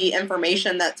of the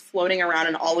information that's floating around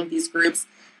in all of these groups,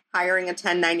 hiring a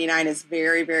 1099 is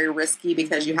very, very risky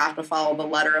because you have to follow the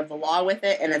letter of the law with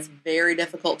it, and it's very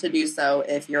difficult to do so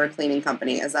if you're a cleaning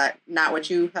company. Is that not what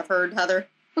you have heard, Heather?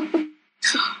 You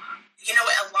know,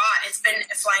 a lot. It's been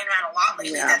flying around a lot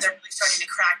lately that they're really starting to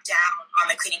crack down on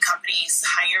the cleaning companies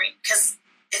hiring, because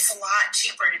it's a lot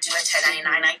cheaper to do a 1099.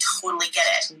 I totally get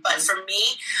it. But for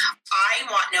me, I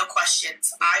want no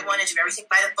questions. I want to do everything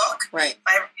by the book. Right.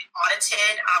 By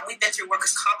audited. We've been through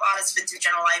workers' comp audits, been through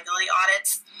general liability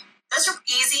audits. Those are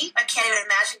easy. I can't even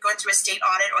imagine going through a state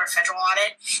audit or a federal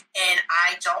audit. And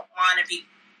I just want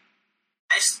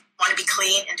to be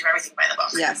clean and do everything by the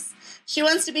book. Yes. She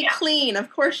wants to be clean.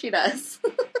 Of course she does.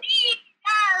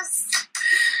 Yes.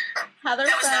 Heather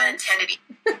that was not intended.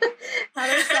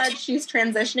 Heather said she's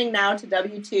transitioning now to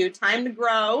W-2. Time to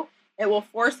grow. It will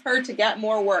force her to get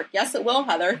more work. Yes, it will,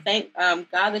 Heather. Thank God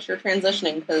that you're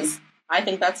transitioning, because I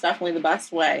think that's definitely the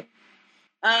best way.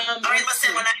 All right,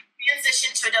 listen, when I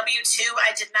transitioned to a W-2,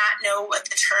 I did not know what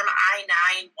the term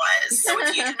I-9 was. So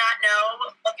if you do not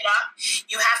know, look it up.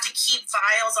 You have to keep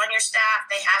files on your staff.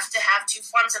 They have to have 2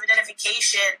 forms of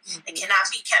identification. They cannot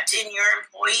be kept in your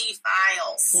employee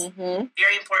files.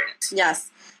 Very important.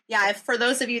 Yes. Yeah, for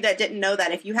those of you that didn't know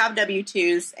that, if you have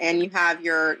W-2s and you have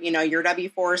your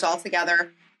W-4s all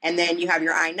together, and then you have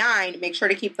your I-9, make sure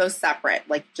to keep those separate,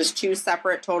 like just 2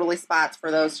 separate totally spots for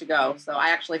those to go. So I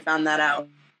actually found that out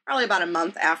probably about a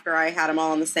month after I had them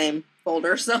all in the same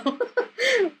folder. So,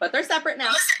 but they're separate now.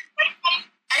 Listen,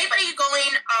 anybody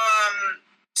going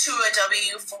to a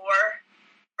W-4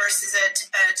 versus a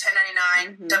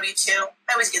 1099 W-2,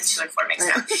 I always get 2 and 4 mixed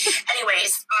up.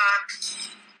 Anyways,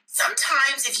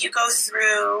 sometimes if you go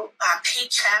through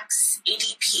Paychecks,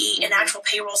 ADP, and actual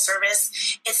payroll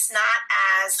service, it's not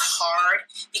as hard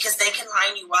because they can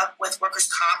line you up with workers'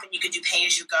 comp and you can do pay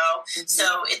as you go.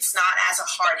 So it's not as a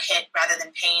hard hit rather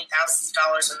than paying thousands of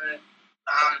dollars in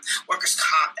workers'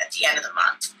 comp at the end of the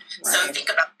month. Right. So think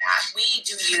about that. We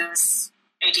do use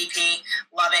ADP,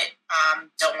 love it.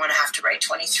 Don't want to have to write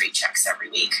 23 checks every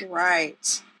week.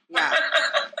 Right. Yeah.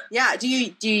 Yeah. Do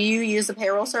you use a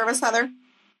payroll service, Heather?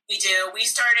 We do. We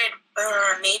started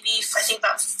maybe, I think,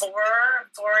 about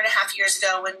 4.5 years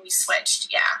ago when we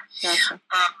switched. Yeah. Gotcha.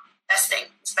 Best thing.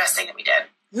 It's the best thing that we did.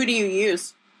 Who do you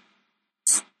use?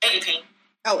 ADP.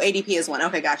 Oh, ADP is one.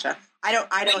 Okay, gotcha.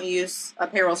 I don't use a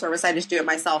payroll service. I just do it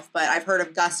myself. But I've heard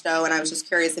of Gusto, and I was just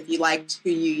curious if you liked who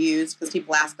you use, because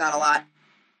people ask that a lot.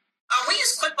 We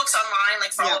use QuickBooks Online,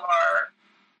 like for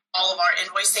all of our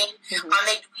invoicing. We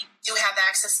do have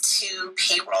access to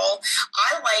payroll.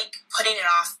 I like putting it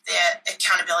off the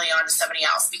accountability onto somebody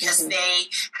else because they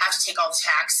have to take all the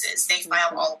taxes. They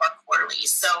file all of our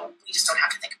quarterlies, so we just don't have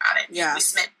to think about it. Yeah. We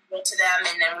submit it to them,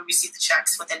 and then we receive the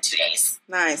checks within 2 days.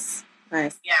 Nice.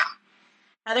 Yeah.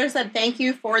 Heather said, thank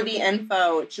you for the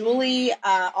info. Julie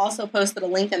also posted a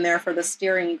link in there for the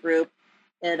steering group.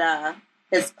 It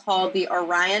is called the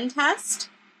Orion Test.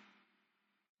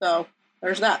 So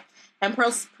there's that. And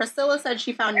Priscilla said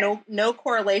she found no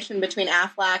correlation between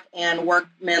AFLAC and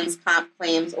workmen's comp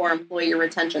claims or employee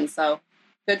retention. So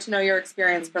good to know your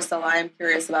experience, Priscilla. I am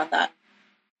curious about that.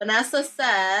 Vanessa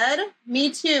said, me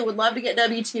too, would love to get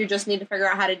W-2, just need to figure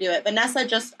out how to do it. Vanessa,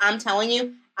 I'm telling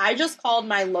you, I just called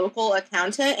my local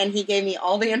accountant and he gave me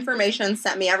all the information,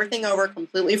 sent me everything over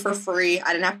completely for free.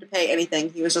 I didn't have to pay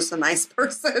anything. He was just a nice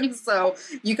person. So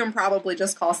you can probably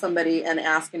just call somebody and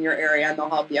ask in your area and they'll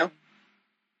help you.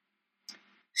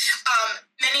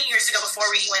 Many years ago, before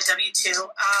we went W-2,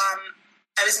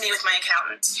 I was meeting with my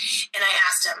accountant and I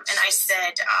asked him and I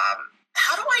said,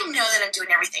 how do I know that I'm doing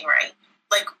everything right?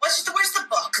 Like, where's the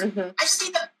book? Mm-hmm. I just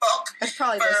need the book That's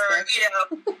probably for,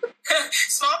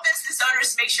 small business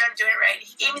owners to make sure I'm doing it right.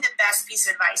 He gave me the best piece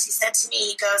of advice. He said to me,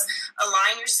 he goes,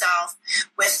 align yourself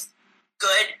with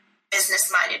good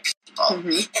business-minded people,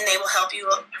 and they will help you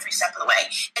every step of the way.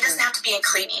 It doesn't have to be in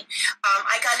cleaning.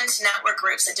 I got into network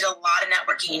groups. I did a lot of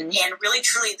networking, and really,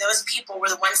 truly, those people were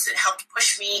the ones that helped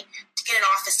push me to get an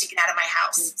office, to get out of my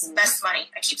house. It's the best money.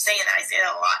 I keep saying that. I say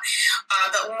that a lot.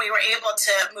 But when we were able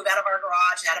to move out of our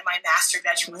garage and out of my master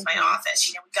bedroom with my office,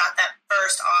 we got that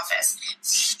first office.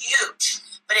 It's huge.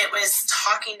 But it was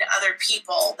talking to other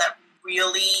people that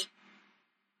really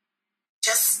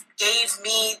just gave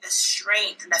me the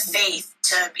strength and the faith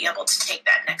to be able to take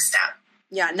that next step.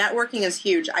 Yeah, networking is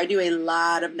huge. I do a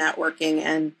lot of networking,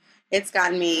 and it's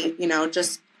gotten me,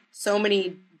 just so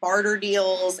many barter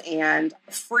deals and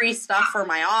free stuff for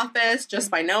my office just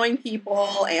by knowing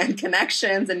people and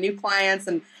connections and new clients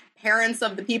and parents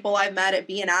of the people I've met at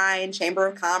B&I and Chamber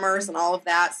of Commerce and all of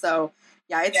that. So,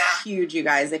 yeah, it's huge, you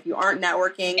guys. If you aren't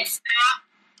networking...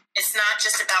 It's not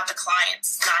just about the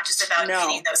clients. It's not just about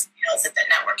getting those deals at the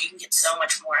network. You can get so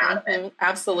much more out of it.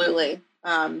 Absolutely.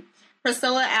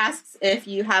 Priscilla asks if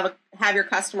you have your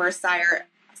customers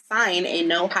sign a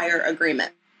no-hire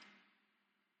agreement.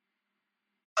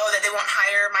 Oh, that they won't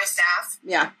hire my staff?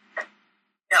 Yeah.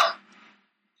 No.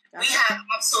 We have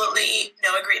absolutely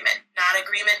no agreement. Not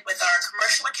agreement with our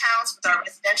commercial accounts, with our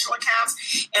residential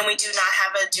accounts, and we do not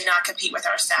have a do not compete with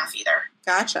our staff either.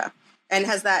 Gotcha. And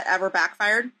has that ever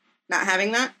backfired, not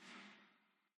having that?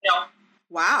 No.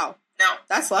 Wow. No.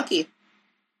 That's lucky.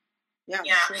 Yeah.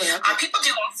 Really lucky. People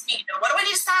do ask me, what do I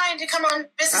need to sign to come on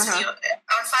business with you,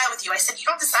 on file with you? I said, you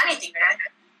don't have to sign anything.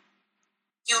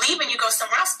 You leave and you go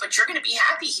somewhere else, but you're going to be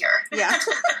happy here. Yeah.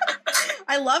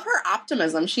 I love her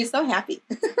optimism. She's so happy.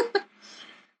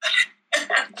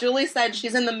 Julie said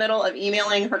she's in the middle of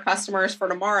emailing her customers for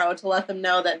tomorrow to let them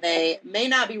know that they may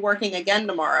not be working again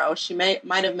tomorrow. She might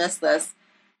have missed this.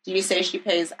 Do you say she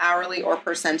pays hourly or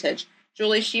percentage?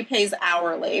 Julie, she pays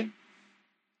hourly.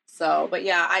 So, but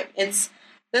yeah, it's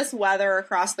this weather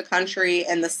across the country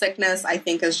and the sickness, I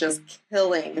think, is just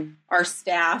killing our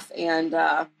staff, and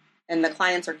the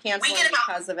clients are canceling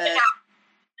because of it. About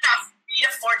 3 to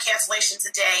 4 cancellations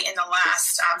a day in the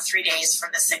last 3 days from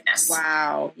the sickness.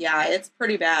 Wow. Yeah, it's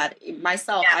pretty bad.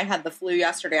 Myself, I had the flu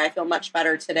yesterday. I feel much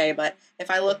better today, but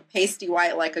if I look pasty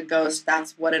white like a ghost,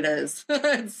 that's what it is.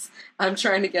 I'm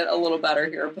trying to get a little better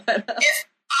here. But if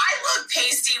I look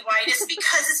pasty white, it's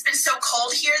because it's been so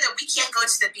cold here that we can't go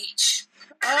to the beach.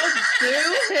 Oh,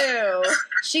 boo-hoo.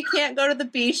 She can't go to the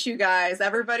beach, you guys.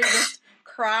 Everybody just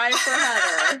cry for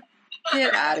Heather.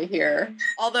 Get out of here.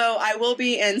 Although I will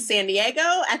be in San Diego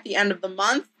at the end of the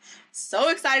month. So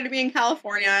excited to be in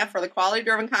California for the Quality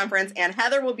Driven Conference. And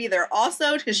Heather will be there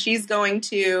also because she's going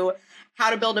to How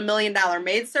to Build $1 Million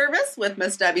Maid Service with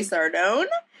Miss Debbie Sardone.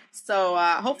 So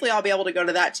hopefully I'll be able to go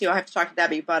to that too. I have to talk to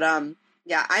Debbie. But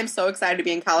yeah, I'm so excited to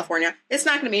be in California. It's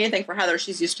not going to be anything for Heather.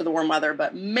 She's used to the warm weather.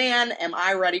 But man, am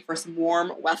I ready for some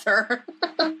warm weather.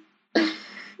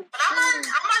 But I'm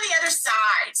on the other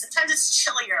side. Sometimes it's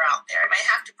chillier out there. I might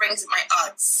have to bring my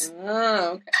Uggs.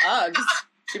 Oh, okay. Uggs.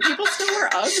 Do people still wear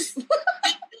Uggs? We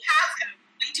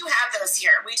do have those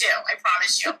here. We do. I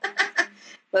promise you.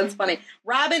 That's funny.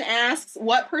 Robin asks,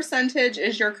 what percentage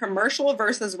is your commercial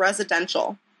versus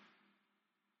residential?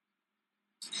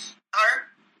 Our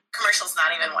commercial's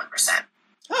not even 1%.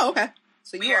 Oh, okay.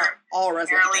 So you are all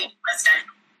residential.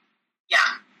 Residential.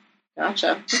 Yeah.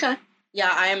 Gotcha. Okay. Yeah,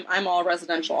 I'm all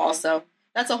residential also.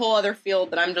 That's a whole other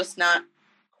field that I'm just not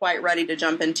quite ready to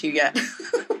jump into yet. Yeah,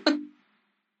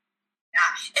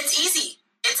 it's easy.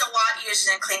 It's a lot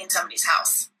easier than cleaning somebody's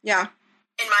house. Yeah.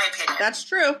 In my opinion. That's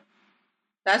true.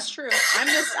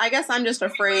 I guess I'm just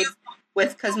afraid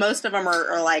because most of them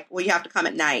are like, well, you have to come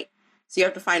at night. So you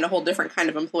have to find a whole different kind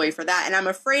of employee for that. And I'm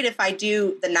afraid if I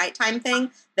do the nighttime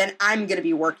thing, then I'm going to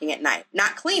be working at night.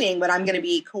 Not cleaning, but I'm going to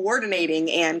be coordinating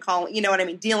and calling, you know what I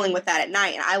mean, dealing with that at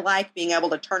night. And I like being able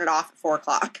to turn it off at 4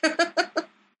 o'clock.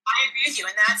 I agree with you,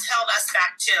 and that's held us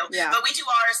back too. Yeah. But we do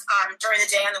ours during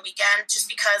the day on the weekend just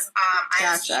because I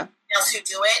have females who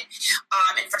do it.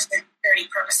 And for security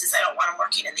purposes, I don't want them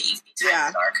working in the evening time in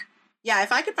the dark. Yeah,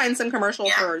 if I could find some commercial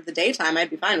for the daytime, I'd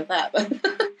be fine with that.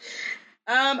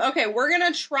 Okay, we're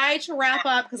going to try to wrap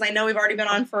up because I know we've already been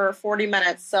on for 40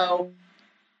 minutes. So,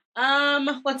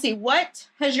 let's see. What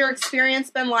has your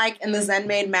experience been like in the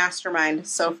ZenMaid Mastermind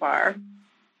so far?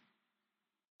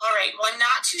 All right. Well, I'm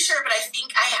not too sure, but I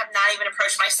think I have not even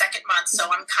approached my second month, so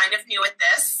I'm kind of new at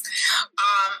this.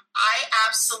 I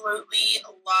absolutely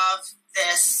love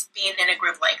this, being in a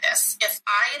group like this. If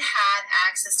I had had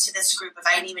access to this group, if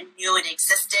I even knew it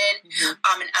existed,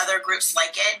 and other groups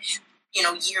like it,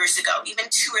 years ago, even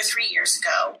 2 or 3 years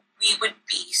ago, we would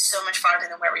be so much farther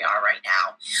than where we are right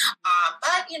now.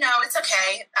 But, it's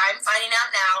okay. I'm finding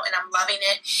out now, and I'm loving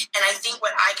it. And I think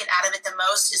what I get out of it the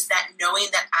most is that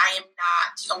knowing that I am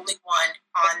not the only one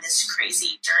on this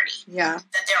crazy journey. Yeah.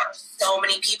 That there are so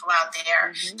many people out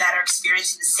there that are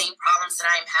experiencing the same problems that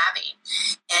I'm having.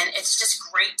 And it's just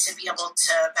great to be able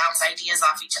to bounce ideas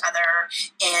off each other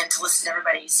and to listen to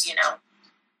everybody's,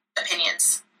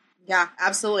 opinions. Yeah,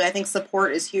 absolutely. I think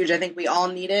support is huge. I think we all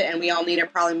need it, and we all need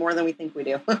it probably more than we think we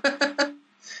do. Yeah,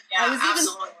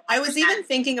 absolutely. I was even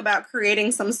thinking about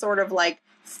creating some sort of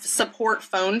support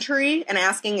phone tree and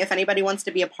asking if anybody wants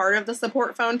to be a part of the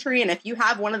support phone tree. And if you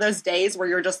have one of those days where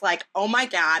you're just like, oh my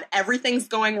God, everything's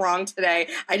going wrong today,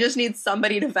 I just need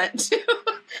somebody to vent to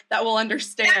that will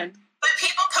understand. Yeah. But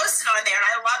people posted on there, and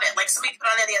I love it. Like somebody put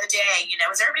on there the other day,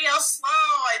 is everybody else slow?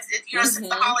 Since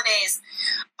the holidays.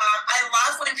 I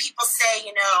love when people say,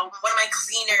 one of my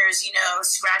cleaners,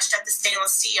 scratched up the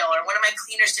stainless steel, or one of my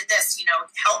cleaners did this,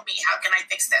 help me. How can I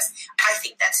fix this? I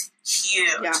think that's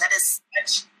huge. Yeah. That is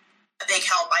such a big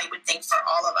help, I would think, for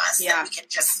all of us, that we can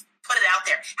just put it out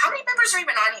there. How many members are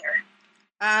even on here?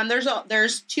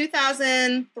 There's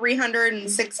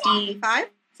 2,365,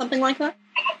 something like that.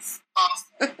 That's awesome.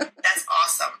 That's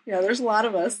awesome. Yeah, there's a lot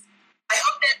of us. I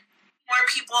hope that more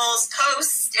people's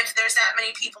posts, if there's that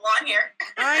many people on here.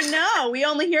 I know. We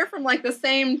only hear from the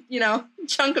same,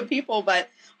 chunk of people, but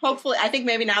hopefully, I think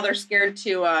maybe now they're scared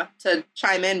to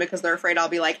chime in because they're afraid I'll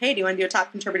be like, hey, do you want to do a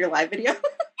top contributor live video? It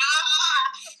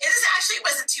actually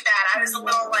wasn't too bad. I was a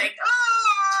little like,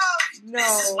 no,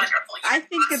 this is wonderful. I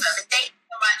think awesome. Thank you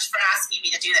so much for asking me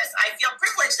to do this. I feel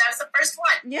privileged. I was the first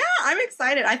one. Yeah, I'm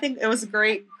excited. I think it was a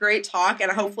great talk,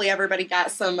 and hopefully everybody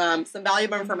got some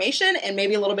valuable information and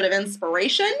maybe a little bit of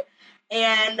inspiration.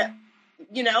 And,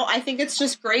 I think it's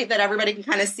just great that everybody can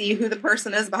kind of see who the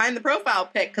person is behind the profile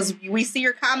pic, because we see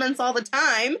your comments all the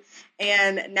time,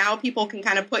 and now people can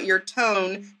kind of put your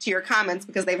tone to your comments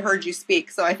because they've heard you speak.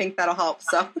 So I think that'll help.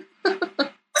 So.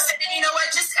 Listen, and you know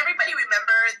what? Just everybody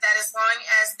remember that as long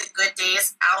as the good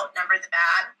days outnumber the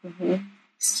bad,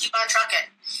 just keep on trucking.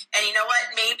 And you know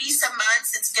what? Maybe some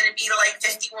months it's going to be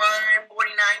 51 or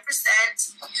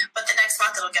 49%, but the next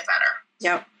month it'll get better.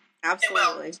 Yep,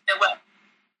 absolutely. It will.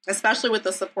 Especially with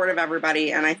the support of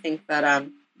everybody, and I think that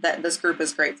that this group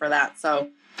is great for that. So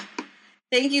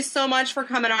thank you so much for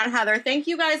coming on, Heather. Thank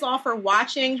you guys all for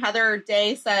watching. Heather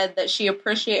Day said that she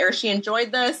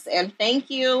enjoyed this, and thank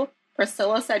you.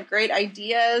 Priscilla said great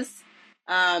ideas.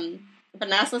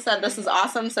 Vanessa said this is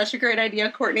awesome. Such a great idea,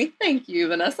 Courtney. Thank you,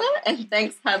 Vanessa. And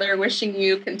thanks, Heather. Wishing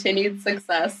you continued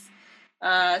success.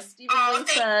 Stephen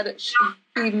said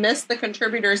he missed the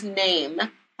contributor's name.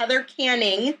 Heather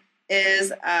Canning is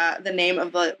the name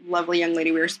of the lovely young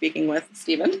lady we were speaking with,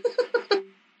 Stephen.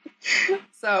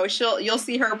 So you'll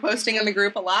see her posting in the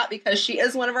group a lot because she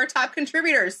is one of our top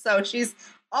contributors. So she's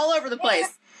all over the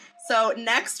place. So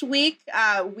next week,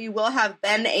 we will have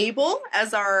Ben Abel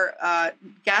as our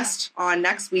guest on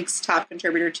next week's Top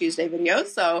Contributor Tuesday video.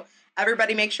 So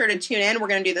everybody make sure to tune in. We're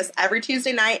going to do this every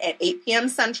Tuesday night at 8 p.m.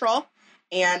 Central.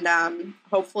 And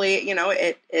hopefully,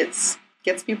 it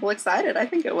gets people excited. I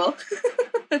think it will.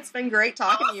 It's been great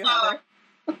talking to you, Heather.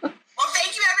 Well,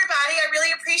 thank you, everybody. I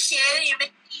really appreciate it. You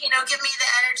give me the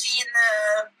energy and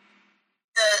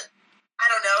the I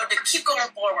don't know, to keep going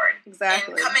forward.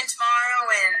 Exactly. And come in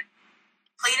tomorrow and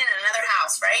clean in another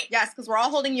house, right? Yes, because we're all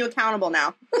holding you accountable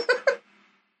now. Yes,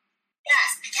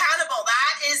 accountable.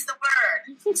 That is the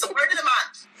word. It's the word of the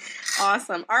month.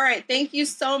 Awesome. All right. Thank you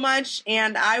so much,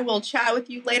 and I will chat with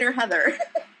you later, Heather. All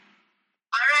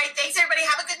right. Thanks, everybody.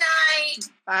 Have a good night.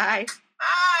 Bye.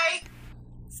 Bye.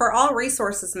 For all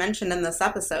resources mentioned in this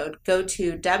episode, go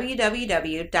to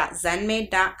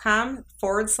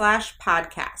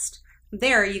www.zenmaid.com/podcast.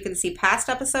 There you can see past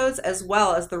episodes as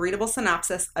well as the readable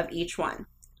synopsis of each one.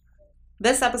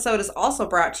 This episode is also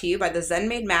brought to you by the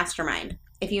ZenMaid Mastermind.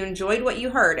 If you enjoyed what you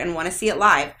heard and want to see it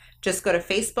live, just go to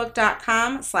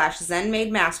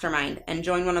facebook.com/ZenMaid Mastermind and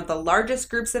join one of the largest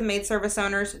groups of maid service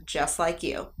owners just like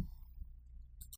you.